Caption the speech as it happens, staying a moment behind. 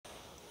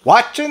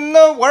Watching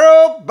the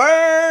world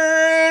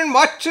burn,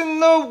 watching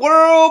the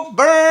world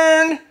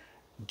burn.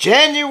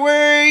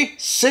 January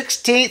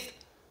 16th,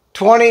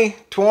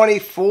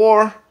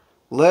 2024.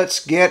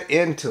 Let's get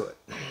into it.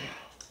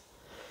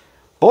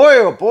 Boy,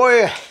 oh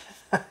boy,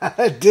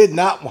 I did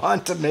not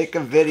want to make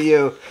a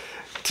video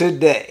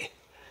today.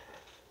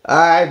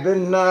 I've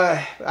been,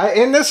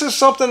 and this is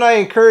something I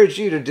encourage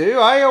you to do.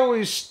 I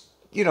always,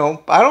 I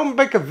don't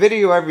make a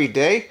video every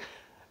day.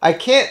 I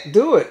can't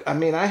do it. I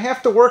mean, I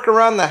have to work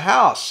around the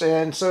house.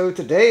 And so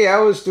today I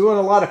was doing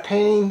a lot of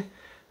painting.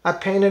 I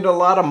painted a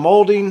lot of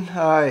molding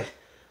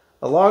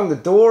along the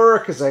door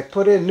because I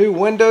put in new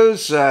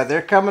windows.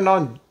 They're coming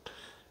on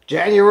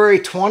January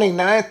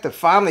 29th to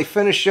finally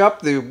finish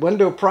up the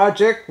window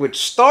project,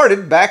 which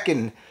started back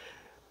in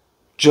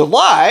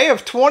July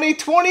of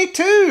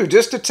 2022.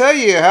 Just to tell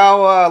you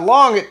how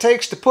long it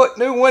takes to put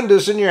new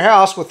windows in your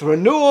house with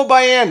Renewal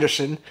by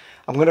Andersen.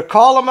 I'm going to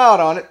call them out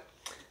on it.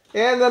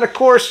 And then, of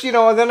course,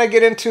 then I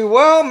get into,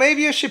 well,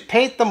 maybe I should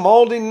paint the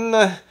molding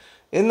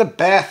in the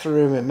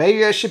bathroom, and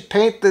maybe I should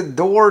paint the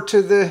door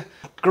to the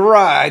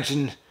garage.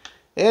 And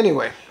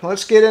anyway,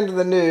 let's get into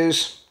the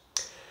news.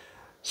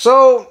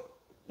 So,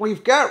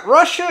 we've got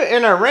Russia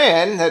and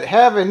Iran that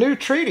have a new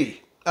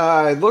treaty.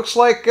 It looks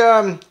like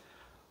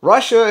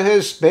Russia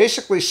has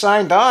basically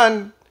signed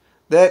on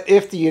that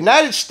if the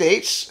United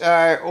States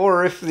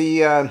or if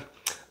the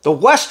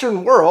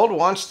Western world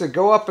wants to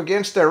go up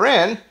against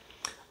Iran,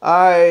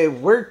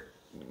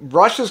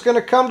 Russia's going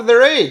to come to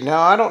their aid.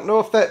 Now, I don't know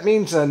if that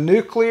means a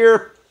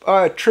nuclear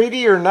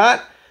treaty or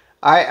not.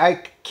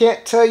 I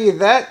can't tell you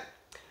that.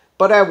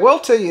 But I will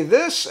tell you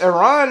this.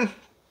 Iran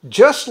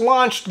just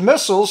launched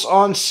missiles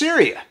on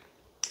Syria.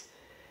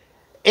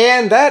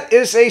 And that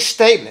is a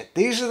statement.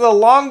 These are the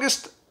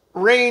longest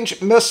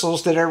range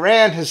missiles that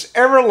Iran has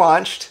ever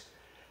launched.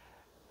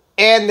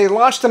 And they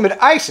launched them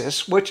at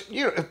ISIS, which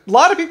a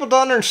lot of people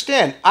don't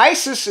understand.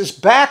 ISIS is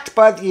backed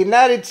by the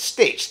United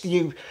States,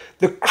 the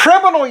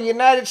criminal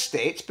United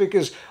States,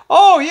 because,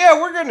 oh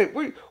yeah,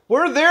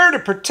 we're there to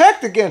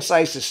protect against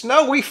ISIS.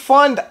 No, we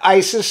fund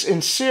ISIS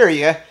in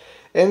Syria.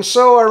 And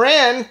so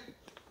Iran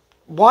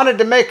wanted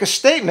to make a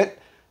statement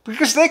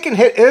because they can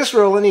hit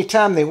Israel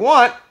anytime they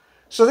want.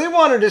 So they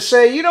wanted to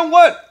say, you know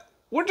what?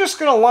 We're just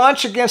going to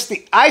launch against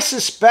the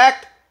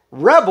ISIS-backed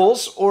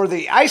rebels or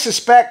the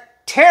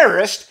ISIS-backed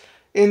terrorists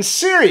in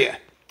Syria.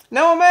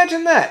 Now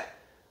imagine that.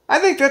 I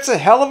think that's a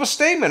hell of a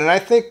statement, and I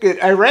think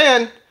that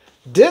Iran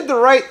did the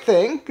right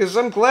thing, because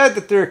I'm glad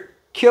that they're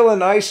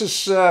killing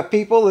ISIS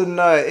people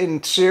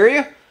in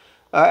Syria.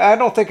 I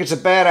don't think it's a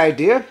bad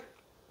idea.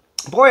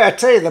 Boy, I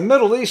tell you, the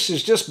Middle East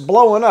is just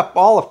blowing up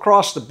all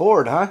across the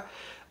board, huh?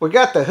 We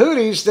got the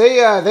Houthis.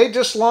 They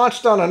just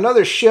launched on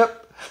another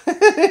ship. Boy,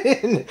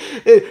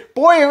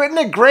 isn't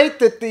it great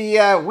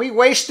that we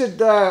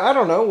wasted, I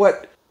don't know,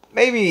 what,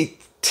 maybe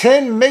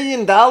 $10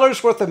 million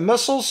worth of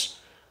missiles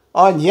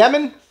on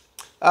Yemen,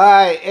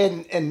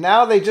 and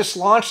now they just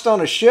launched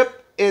on a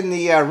ship in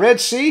the Red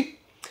Sea.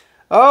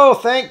 Oh,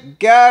 thank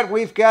God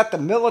we've got the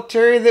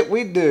military that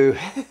we do.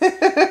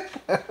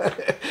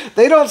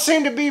 They don't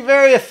seem to be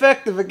very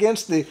effective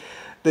against the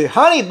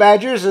honey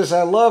badgers, as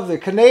I love the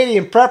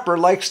Canadian prepper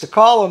likes to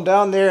call them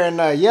down there in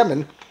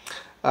Yemen.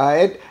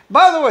 By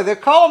the way, they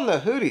call them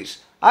the Houthis.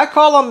 I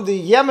call them the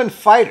Yemen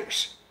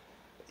fighters.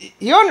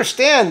 You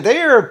understand,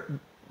 they are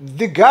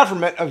the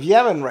government of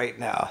Yemen right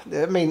now.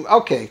 I mean,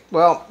 okay,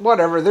 well,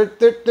 whatever.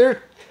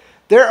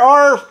 There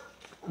are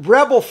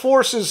rebel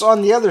forces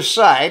on the other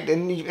side,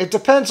 and it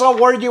depends on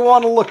where you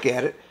want to look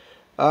at it.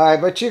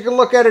 But you can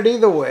look at it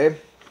either way.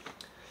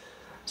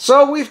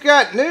 So we've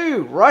got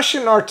new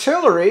Russian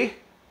artillery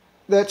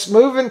that's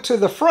moving to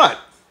the front.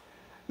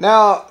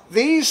 Now,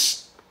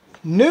 these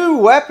new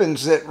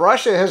weapons that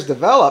Russia has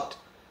developed,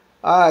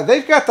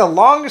 they've got the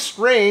longest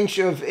range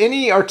of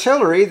any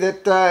artillery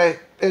that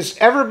has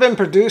ever been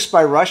produced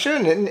by Russia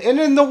and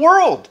in the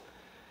world.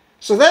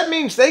 So that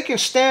means they can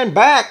stand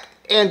back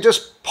and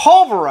just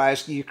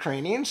pulverize the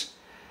Ukrainians.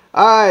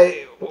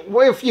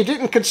 If you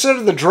didn't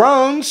consider the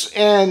drones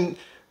and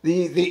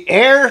the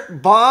air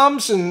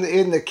bombs and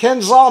the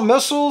Kinzhal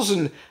missiles,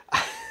 and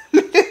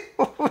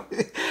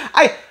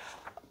I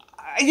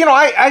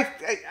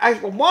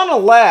want to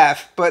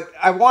laugh, but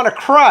I want to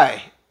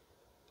cry.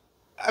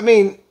 I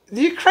mean,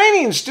 the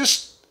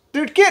Ukrainians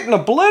they're getting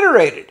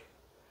obliterated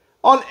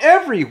on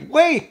every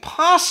way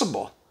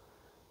possible.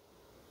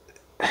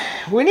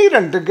 We need a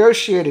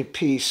negotiated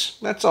peace.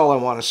 That's all I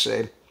want to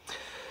say.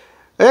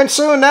 And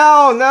so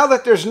now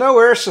that there's no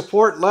air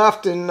support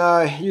left in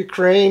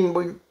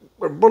Ukraine,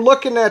 we're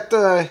looking at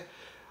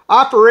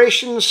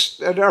operations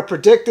that are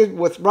predicted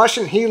with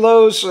Russian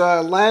helos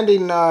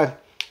landing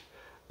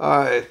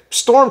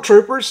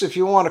stormtroopers, if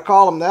you want to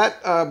call them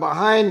that,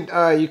 behind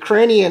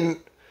Ukrainian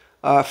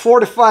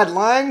fortified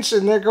lines,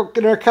 and they're going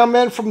to come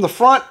in from the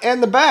front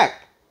and the back.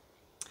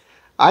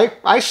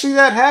 I see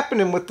that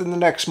happening within the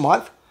next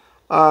month.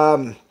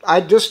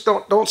 I just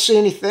don't see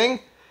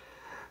anything.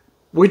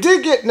 We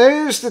did get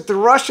news that the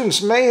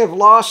Russians may have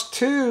lost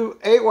 2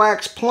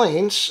 AWACS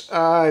planes.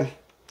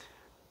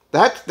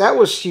 that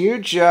was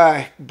huge.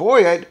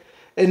 Boy,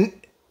 and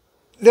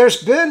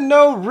there's been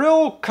no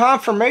real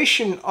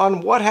confirmation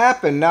on what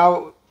happened.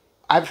 Now,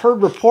 I've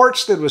heard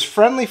reports that it was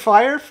friendly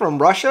fire from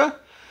Russia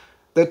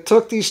that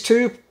took these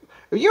two.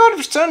 You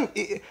understand?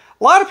 A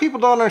lot of people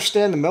don't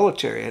understand the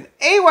military. An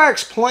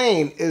AWACS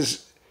plane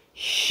is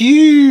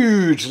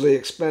hugely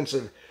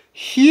expensive,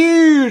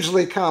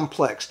 hugely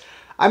complex.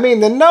 I mean,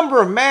 the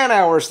number of man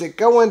hours that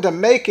go into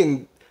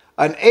making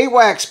an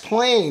AWACS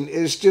plane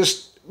is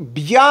just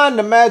beyond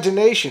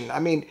imagination. I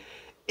mean,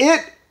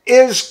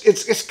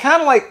 it's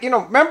kind of like, you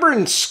know, remember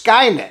in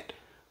Skynet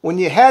when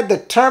you had the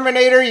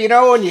Terminator, you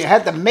know, and you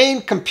had the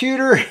main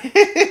computer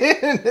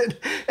and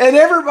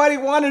everybody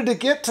wanted to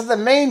get to the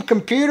main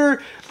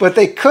computer, but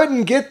they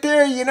couldn't get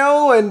there, you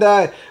know,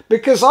 and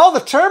because all the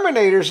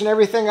Terminators and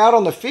everything out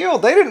on the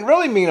field, they didn't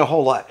really mean a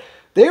whole lot.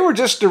 They were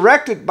just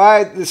directed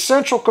by the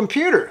central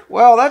computer.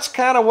 Well, that's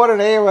kind of what an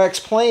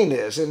AWACS plane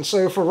is. And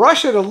so for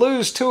Russia to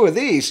lose two of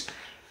these,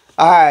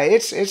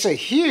 it's a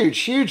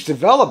huge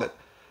development.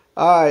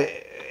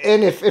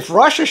 And if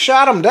Russia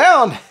shot them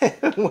down,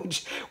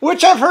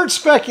 which I've heard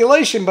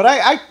speculation, but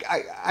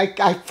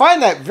I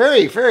find that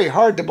very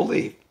hard to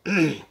believe.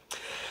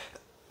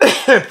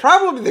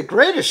 Probably the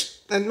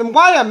greatest, and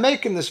why I'm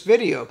making this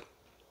video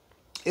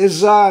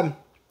is, wow,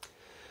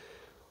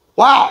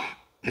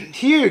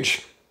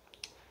 huge.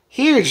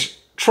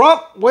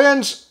 Trump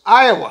wins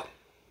Iowa.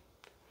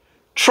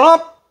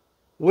 Trump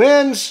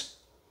wins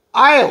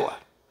Iowa.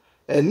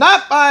 And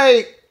not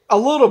by a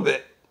little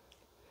bit.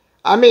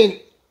 I mean,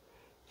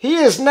 he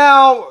is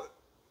now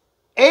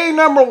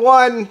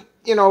 #1,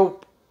 you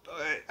know,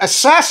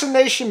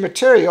 assassination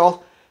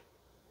material.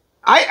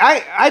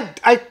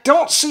 I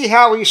don't see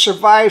how he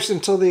survives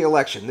until the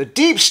election. The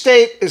deep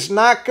state is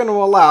not going to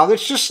allow.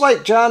 It's just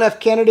like John F.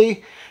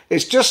 Kennedy.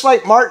 It's just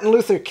like Martin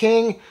Luther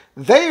King.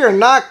 They are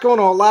not going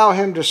to allow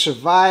him to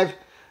survive.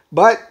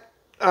 But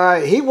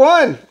he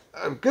won.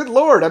 Good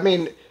Lord. I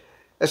mean,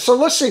 so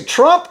let's see.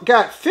 Trump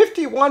got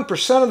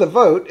 51% of the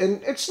vote,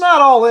 and it's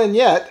not all in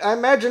yet. I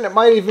imagine it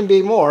might even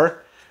be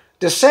more.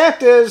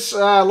 DeSantis,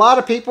 a lot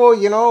of people,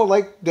 you know,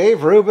 like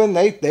Dave Rubin,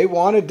 they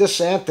wanted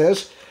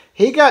DeSantis.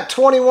 He got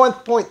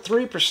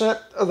 21.3%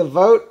 of the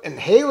vote, and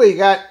Haley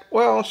got,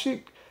 well,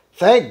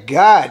 thank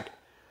God.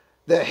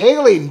 The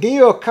Haley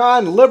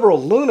neocon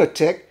liberal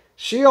lunatic,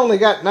 she only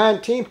got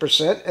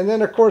 19%. And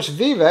then, of course,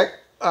 Vivek,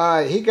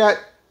 he got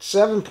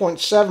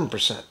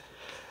 7.7%.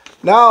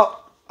 Now,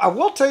 I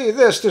will tell you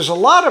this. There's a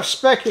lot of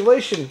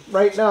speculation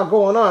right now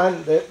going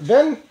on that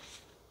Ben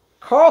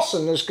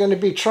Carlson is going to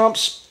be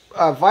Trump's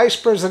vice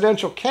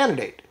presidential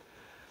candidate.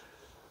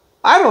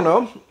 I don't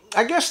know.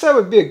 I guess that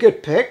would be a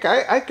good pick.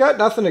 I got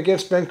nothing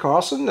against Ben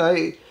Carlson.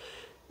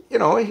 You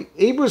know,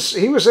 he was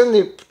in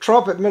the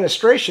Trump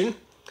administration.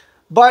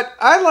 But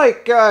I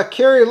like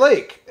Kari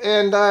Lake,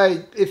 and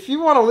if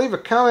you want to leave a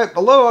comment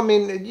below, I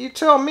mean, you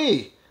tell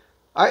me.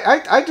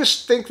 I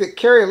just think that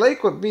Kari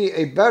Lake would be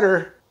a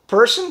better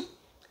person.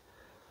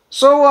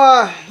 So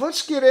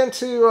let's get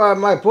into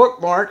my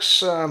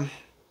bookmarks.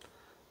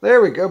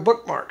 There we go,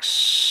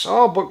 bookmarks,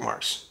 all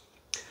bookmarks.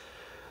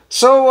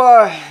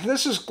 So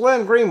this is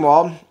Glenn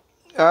Greenwald.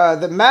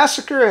 The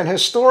massacre and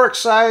historic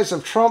size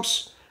of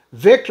Trump's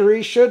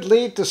victory should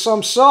lead to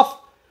some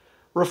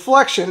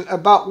self-reflection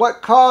about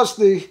what caused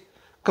the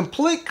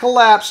complete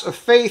collapse of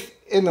faith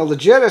in the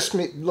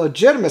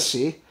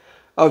legitimacy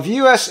of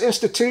U.S.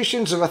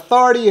 institutions of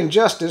authority and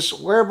justice,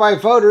 whereby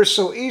voters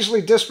so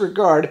easily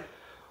disregard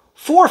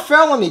 4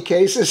 felony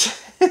cases,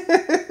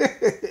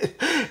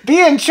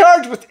 being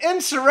charged with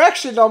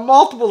insurrection on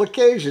multiple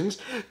occasions,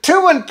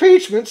 2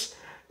 impeachments,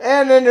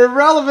 and an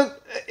irrelevant,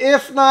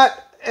 if not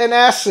an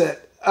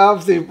asset,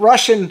 of the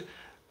Russian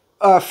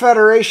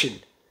Federation.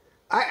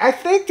 I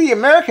think the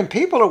American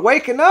people are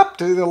waking up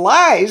to the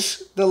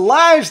lies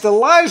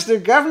their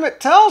government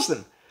tells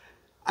them.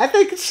 I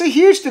think it's a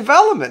huge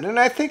development, and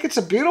I think it's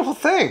a beautiful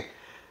thing.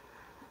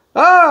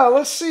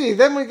 Let's see.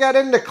 Then we got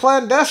into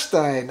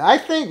clandestine. I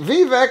think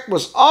Vivek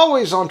was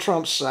always on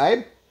Trump's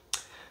side.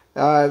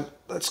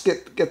 Let's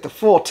get the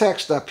full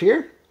text up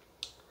here.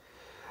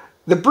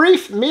 The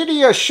brief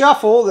media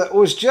shuffle that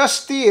was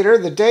just theater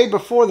the day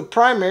before the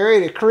primary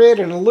to create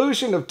an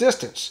illusion of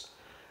distance.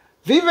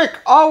 Vivek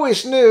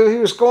always knew he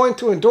was going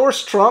to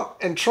endorse Trump,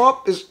 and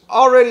Trump is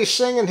already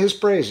singing his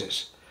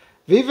praises.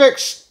 Vivek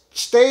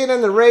staying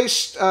in the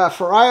race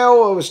for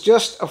Iowa was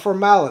just a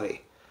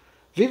formality.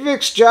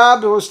 Vivek's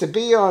job was to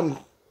be on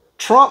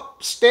Trump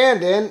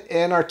stand-in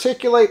and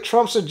articulate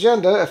Trump's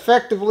agenda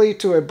effectively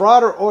to a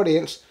broader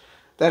audience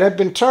that had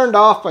been turned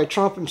off by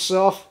Trump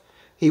himself.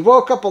 He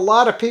woke up a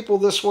lot of people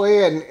this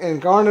way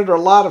and garnered a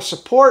lot of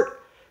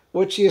support,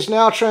 which he has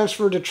now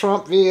transferred to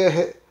Trump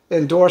via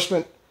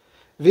endorsement.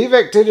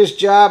 Vivek did his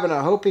job, and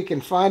I hope he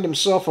can find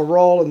himself a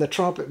role in the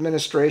Trump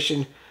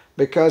administration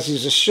because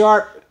he's a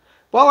sharp,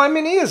 well, I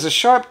mean, he is a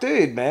sharp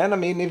dude, man. I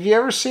mean, have you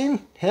ever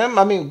seen him?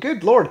 I mean,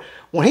 good Lord.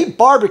 When he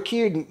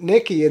barbecued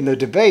Nikki in the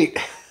debate,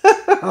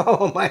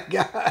 oh my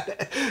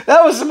God,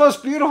 that was the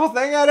most beautiful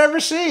thing I'd ever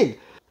seen.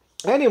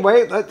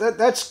 Anyway,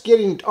 that's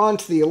getting on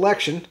to the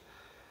election.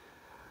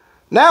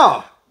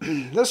 Now,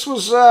 this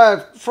was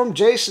from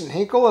Jason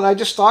Hinkle, and I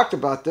just talked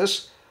about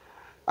this.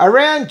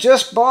 Iran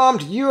just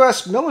bombed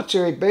U.S.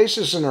 military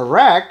bases in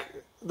Iraq.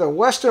 The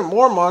Western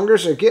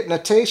warmongers are getting a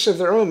taste of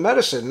their own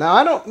medicine. Now,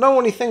 I don't know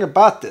anything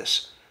about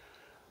this.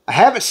 I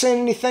haven't seen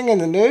anything in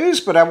the news,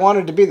 but I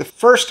wanted to be the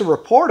first to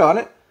report on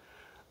it.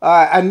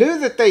 I knew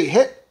that they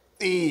hit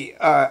the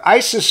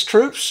ISIS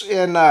troops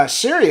in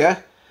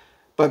Syria,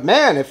 but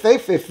man, if they've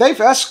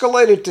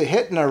escalated to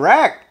hitting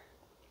Iraq,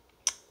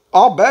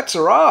 all bets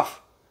are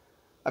off.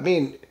 I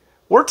mean,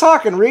 we're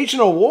talking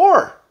regional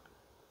war.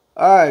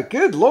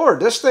 Good Lord,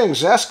 this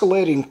thing's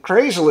escalating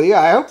crazily.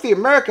 I hope the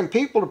American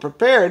people are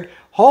prepared.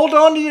 Hold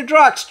on to your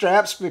jock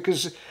straps,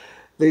 because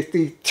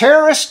the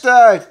terrorists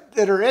that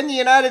are in the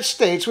United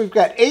States, we've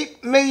got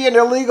 8 million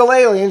illegal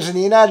aliens in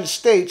the United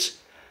States.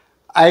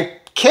 I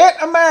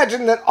can't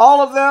imagine that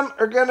all of them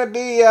are going to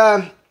be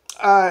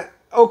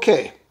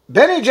okay.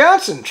 Benny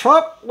Johnson,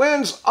 Trump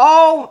wins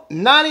all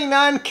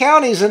 99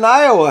 counties in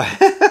Iowa.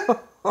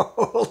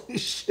 Holy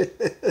shit.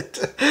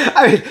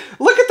 I mean,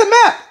 look at the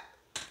map.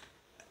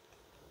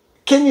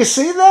 Can you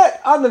see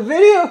that on the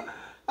video?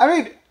 I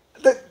mean,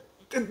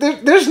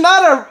 there's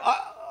not a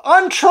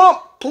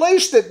un-Trump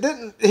place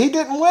that he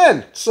didn't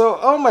win. So,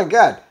 oh my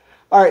God.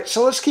 All right,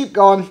 so let's keep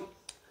going.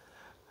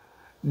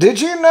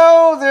 Did you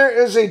know there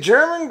is a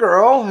German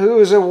girl who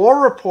is a war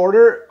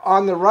reporter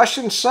on the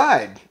Russian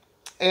side?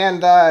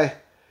 And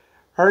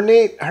her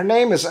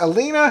name is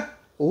Alina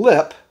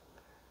Lip.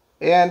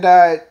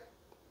 And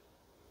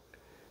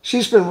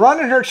she's been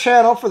running her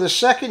channel for the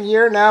second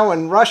year now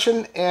in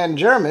Russian and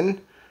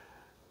German,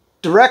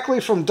 directly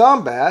from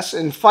Donbass,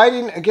 and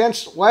fighting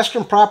against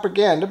Western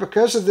propaganda.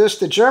 Because of this,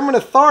 the German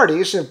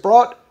authorities have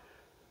brought...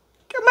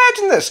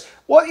 Imagine this.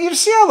 Well, you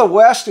see how the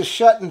West is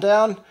shutting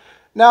down?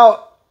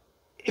 Now,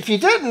 if you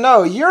didn't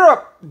know,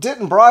 Europe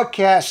didn't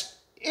broadcast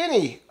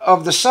any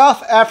of the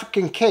South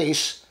African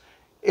case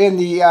in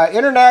the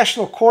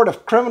International Court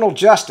of Criminal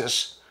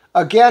Justice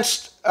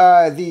against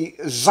the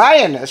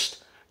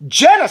Zionist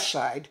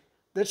genocide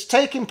that's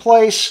taking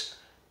place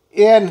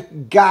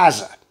in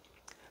Gaza.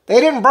 They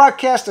didn't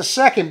broadcast a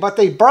second, but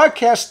they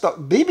broadcast the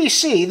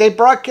BBC. They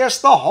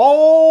broadcast the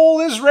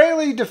whole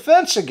Israeli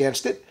defense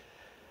against it.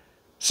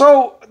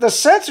 So the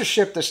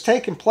censorship that's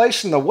taking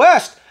place in the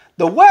West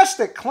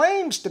that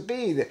claims to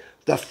be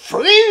the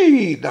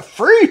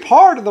free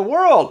part of the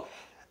world.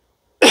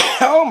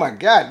 Oh my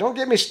God, don't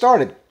get me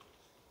started.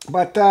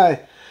 But the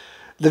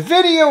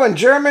video in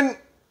German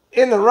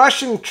in the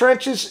Russian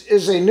trenches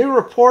is a new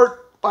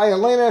report by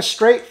Elena,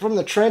 straight from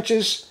the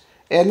trenches.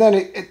 And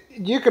then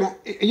you can,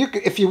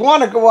 if you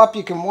want to go up,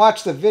 you can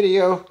watch the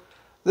video.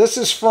 This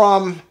is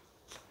from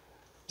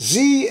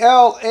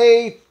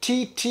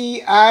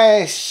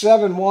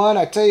ZLATTI71.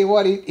 I tell you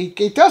what,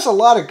 he does a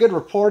lot of good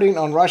reporting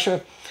on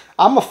Russia.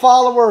 I'm a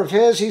follower of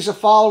his. He's a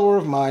follower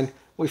of mine.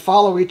 We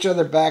follow each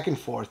other back and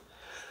forth.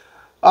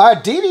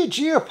 DD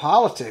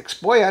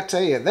Geopolitics, boy, I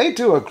tell you, they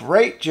do a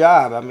great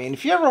job. I mean,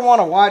 if you ever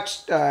want to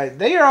watch,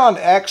 they are on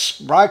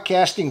X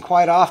broadcasting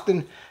quite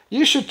often.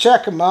 You should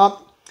check them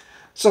out.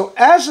 So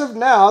as of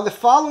now, the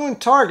following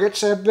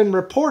targets have been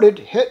reported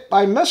hit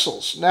by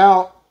missiles.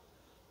 Now,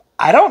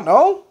 I don't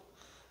know.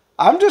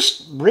 I'm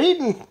just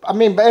reading. I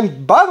mean,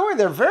 and by the way,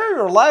 they're a very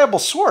reliable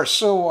source,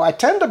 so I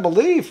tend to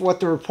believe what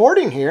they're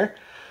reporting here.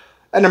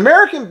 An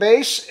American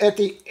base at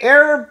the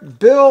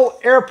Erbil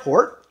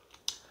Airport,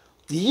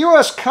 the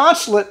U.S.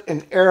 consulate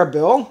in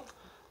Erbil,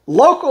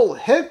 local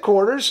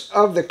headquarters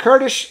of the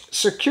Kurdish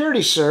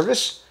Security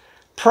Service,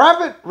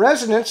 private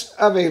residence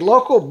of a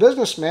local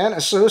businessman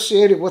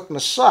associated with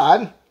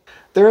Mossad.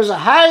 There is a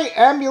high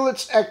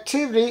ambulance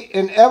activity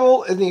in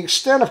Erbil, and the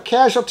extent of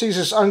casualties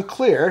is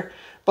unclear,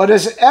 but it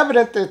is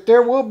evident that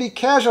there will be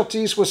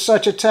casualties with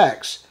such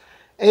attacks.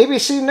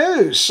 ABC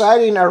News,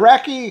 citing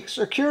Iraqi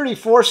security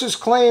forces,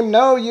 claim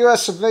no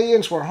U.S.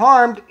 civilians were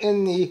harmed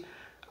in the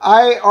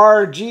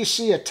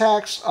IRGC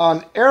attacks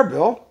on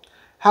Erbil.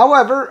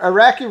 However,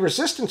 Iraqi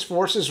resistance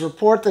forces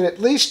report that at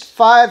least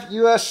 5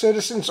 U.S.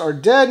 citizens are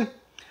dead.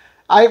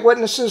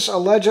 Eyewitnesses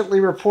allegedly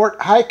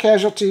report high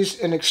casualties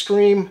and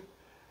extreme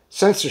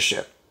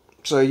censorship.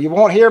 So you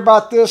won't hear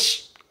about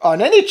this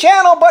on any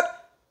channel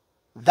but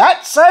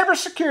that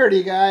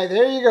cybersecurity guy.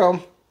 There you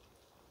go.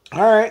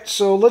 All right,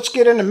 so let's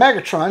get into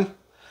Megatron.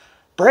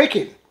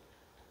 Breaking.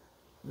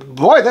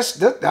 Boy,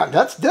 this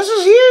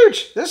is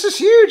huge. This is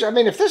huge. I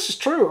mean, if this is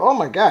true, oh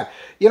my God.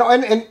 You know,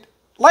 and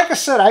like I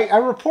said, I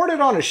reported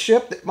on a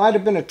ship that might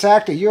have been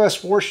attacked, a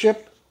U.S.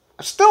 warship.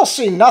 I still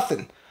see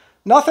nothing.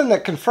 Nothing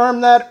that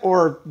confirmed that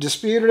or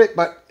disputed it.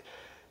 But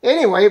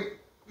anyway,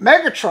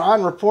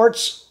 Megatron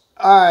reports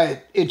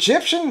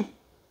Egyptian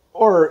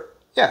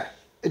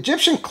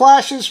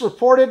clashes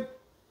reported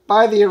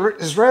by the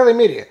Israeli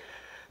media.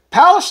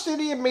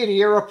 Palestinian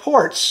media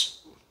reports,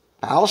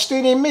 I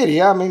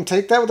mean,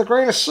 take that with a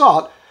grain of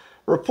salt,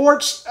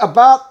 reports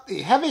about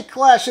the heavy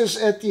clashes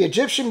at the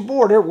Egyptian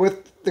border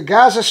with the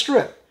Gaza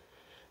Strip.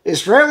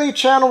 Israeli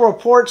channel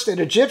reports that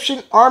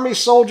Egyptian army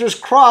soldiers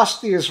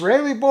crossed the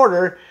Israeli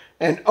border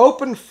and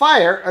opened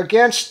fire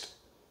against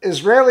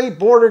Israeli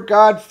border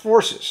guard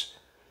forces.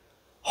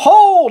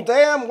 Whole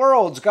damn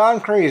world's gone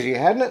crazy,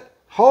 hasn't it?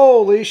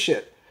 Holy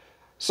shit.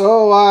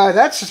 So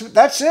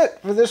that's it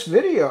for this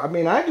video. I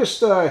mean, I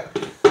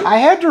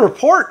had to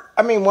report.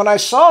 I mean, when I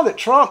saw that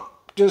Trump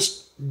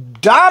just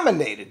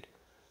dominated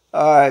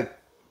the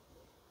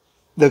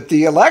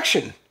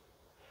election,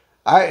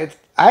 I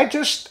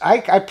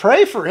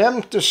pray for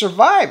him to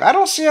survive. I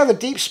don't see how the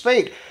deep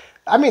state,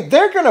 I mean,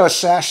 they're going to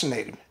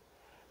assassinate him.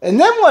 And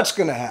then what's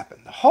going to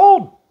happen? The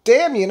whole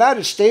damn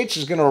United States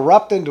is going to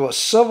erupt into a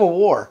civil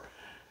war.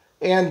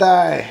 And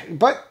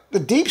but the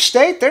deep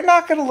state, they're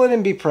not going to let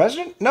him be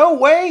president. No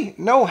way,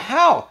 no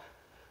how.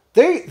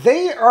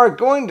 They are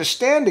going to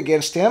stand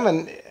against him.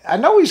 And I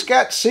know he's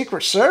got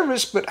Secret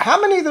Service, but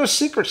how many of those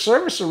Secret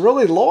Service are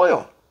really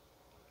loyal?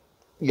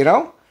 You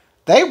know,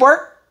 they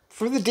work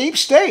for the deep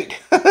state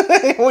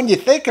when you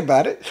think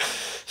about it.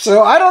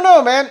 So I don't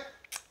know, man.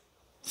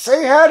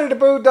 Say hi to the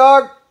Boo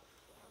Dog.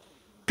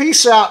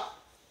 Peace out.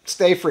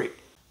 Stay free.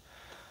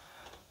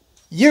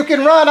 You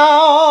can run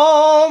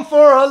on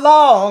for a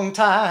long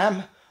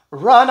time.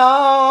 Run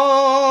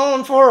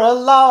on for a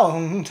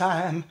long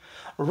time.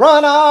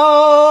 Run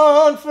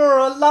on for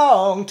a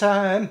long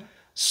time.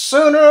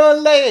 Sooner or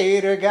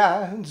later,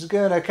 God's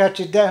gonna cut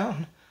you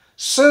down.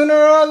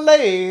 Sooner or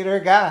later,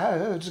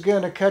 God's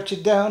gonna cut you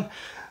down.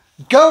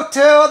 Go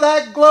tell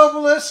that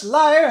globalist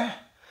liar,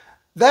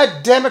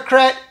 that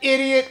Democrat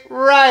idiot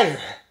writer,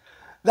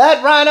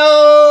 that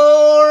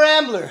rhino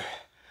rambler,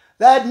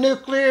 that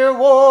nuclear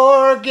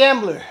war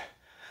gambler,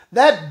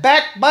 that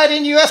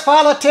backbiting U.S.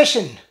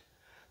 politician.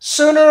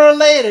 Sooner or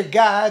later,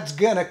 God's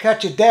gonna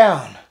cut you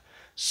down.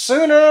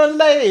 Sooner or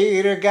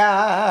later,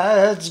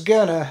 God's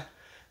gonna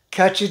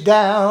cut you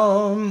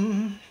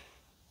down.